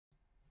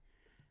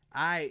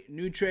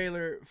New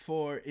trailer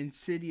for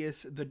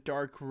Insidious: The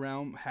Dark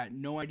Realm. Had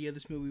no idea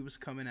this movie was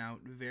coming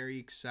out. Very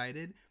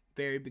excited.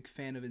 Very big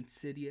fan of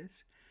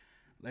Insidious.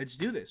 Let's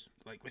do this.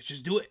 Let's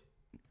just do it.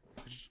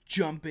 Let's just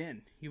jump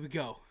in. Here we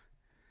go.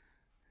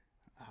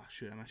 Oh,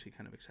 shoot. I'm actually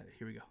kind of excited.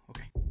 Here we go.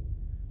 Okay.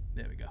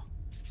 There we go.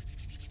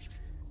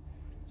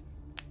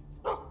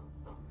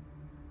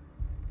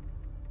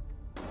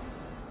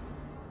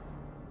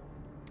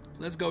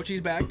 Let's go. She's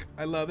back.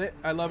 I love it.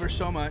 I love her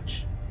so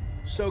much.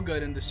 So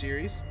good in the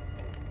series.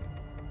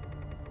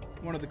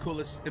 One of the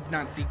coolest, if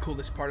not the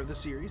coolest part of the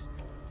series.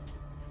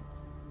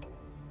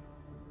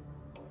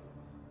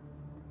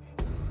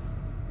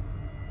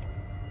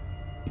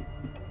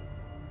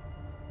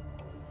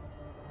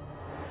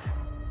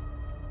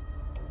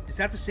 Is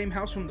that the same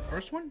house from the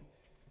first one?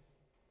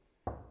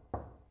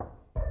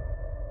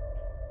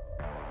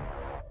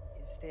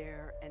 Is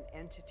there an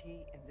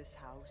entity in this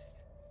house?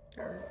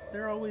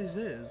 There always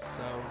is,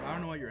 so I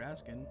don't know what you're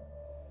asking.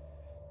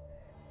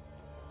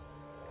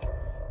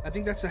 I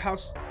think that's the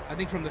house, I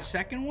think from the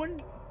second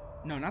one?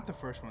 No, not the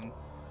first one.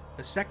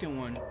 The second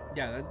one.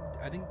 Yeah,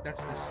 I think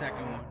that's the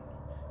second one.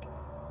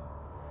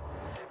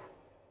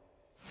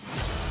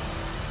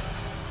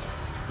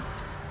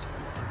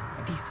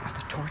 These are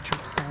the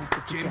tortured souls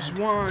of the James dead.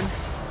 Wan.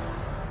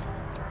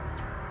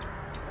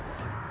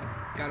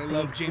 Gotta They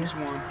love James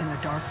exist Wan. in the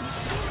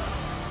darkness,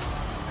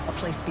 a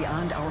place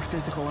beyond our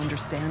physical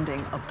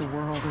understanding of the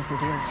world as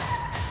it is.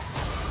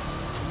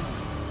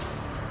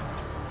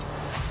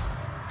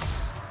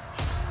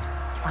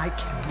 I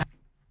cannot.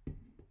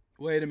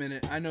 Wait a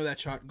minute. I know that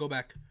shot. Go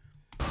back.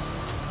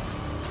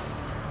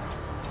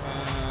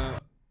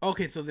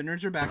 Okay, so the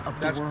nerds are back. Of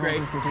That's the world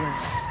great. as it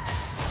is.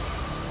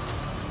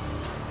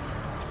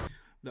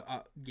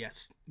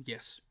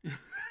 Yes.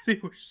 They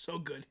were so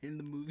good in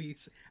the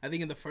movies. I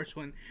think in the first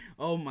one,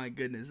 oh my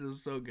goodness, it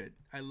was so good.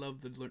 I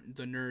love the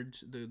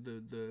nerds,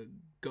 the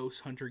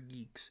ghost hunter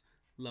geeks.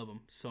 Love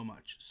them so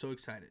much. So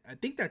excited. I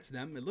think that's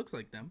them. It looks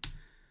like them.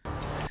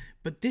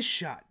 But this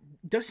shot,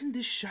 doesn't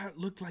this shot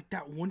look like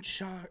that one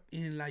shot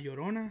in La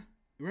Llorona?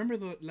 Remember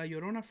the La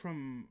Llorona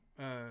from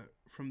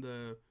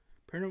the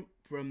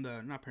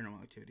not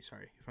Paranormal Activity,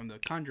 sorry, from the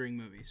Conjuring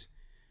movies.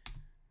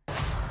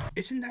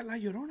 Isn't that La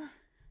Llorona?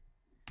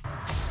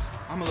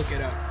 I'm gonna look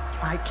it up.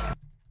 I can't.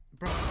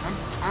 Bro,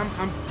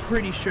 I'm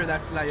pretty sure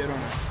that's La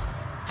Llorona.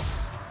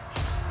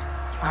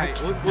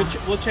 Alright,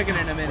 we'll check it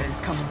in a minute. What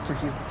is coming for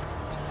you?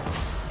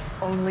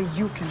 Only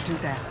you can do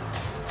that.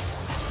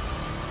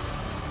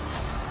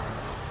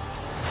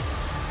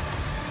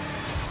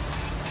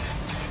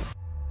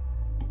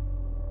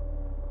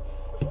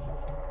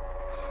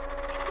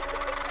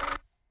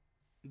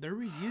 They're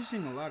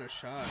reusing a lot of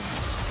shots.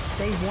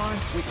 They want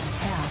what you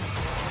have.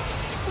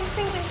 We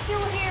think they're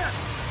still here.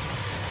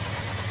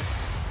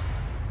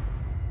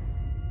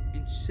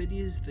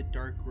 Insidious: The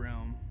Dark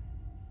Realm.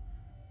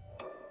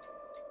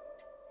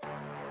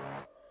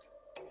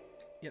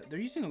 Yeah, they're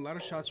using a lot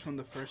of shots from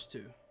the first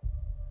two.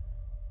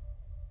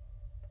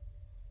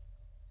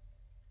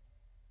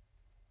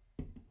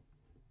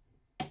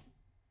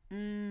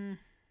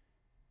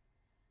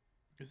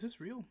 Is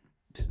this real?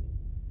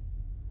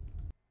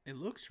 It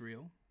looks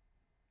real.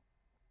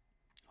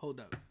 Hold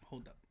up.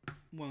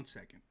 1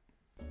 second.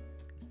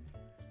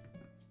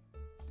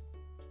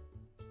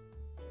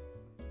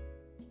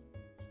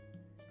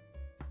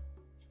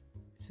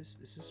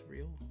 Is this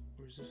real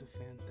or is this a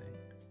fan thing?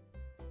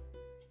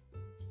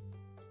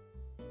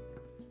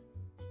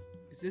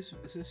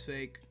 Is this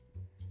fake?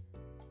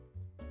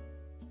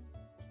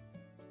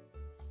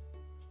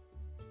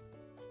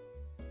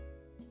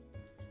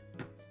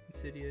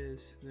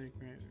 Insidious, the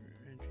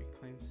entry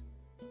claims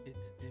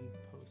it's in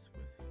post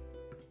with.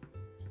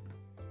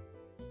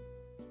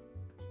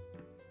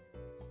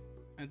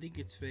 I think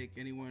it's fake.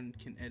 Anyone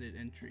can edit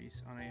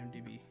entries on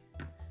IMDb.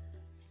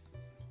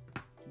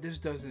 This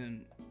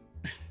doesn't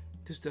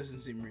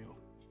seem real.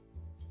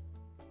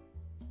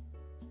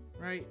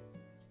 Right?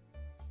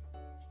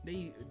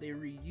 They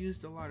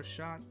reused a lot of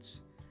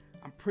shots.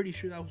 I'm pretty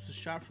sure that was a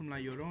shot from La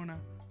Llorona.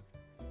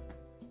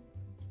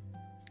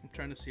 I'm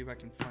trying to see if I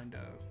can find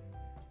a.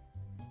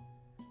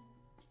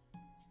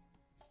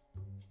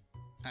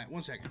 Alright,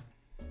 1 second.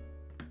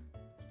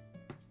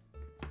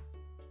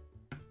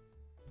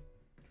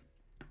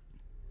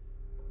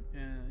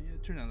 Yeah,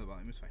 turn down the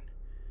volume, it's fine.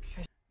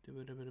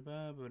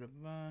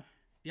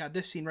 Yeah,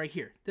 this scene right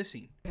here. This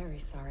scene. Very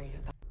sorry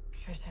about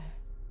Trisha.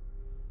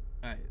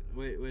 Alright,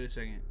 wait a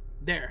second.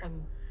 There.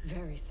 I'm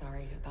very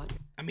sorry about.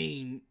 I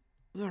mean,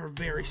 those are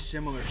very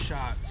similar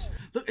shots.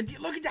 Look at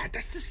that.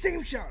 That's the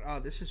same shot. Oh,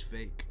 this is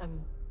fake.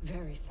 I'm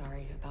very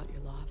sorry about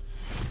your loss.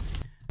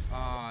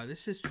 Oh,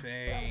 this is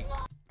fake.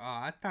 Oh,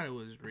 I thought it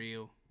was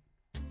real.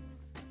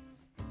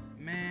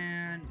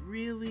 Man,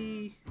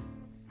 really?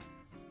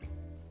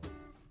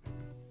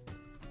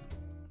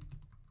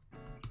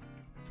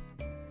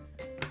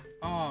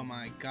 Oh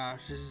my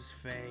gosh, this is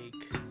fake.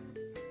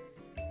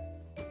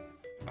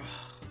 Ugh.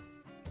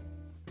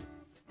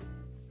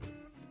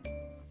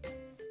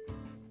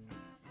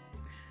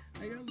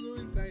 I got so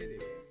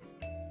excited.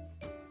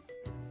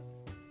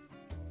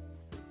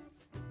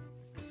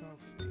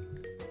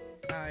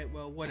 Alright,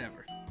 well,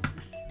 whatever.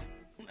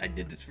 I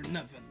did this for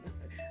nothing.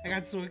 I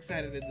got so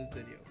excited in this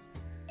video.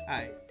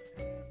 Alright,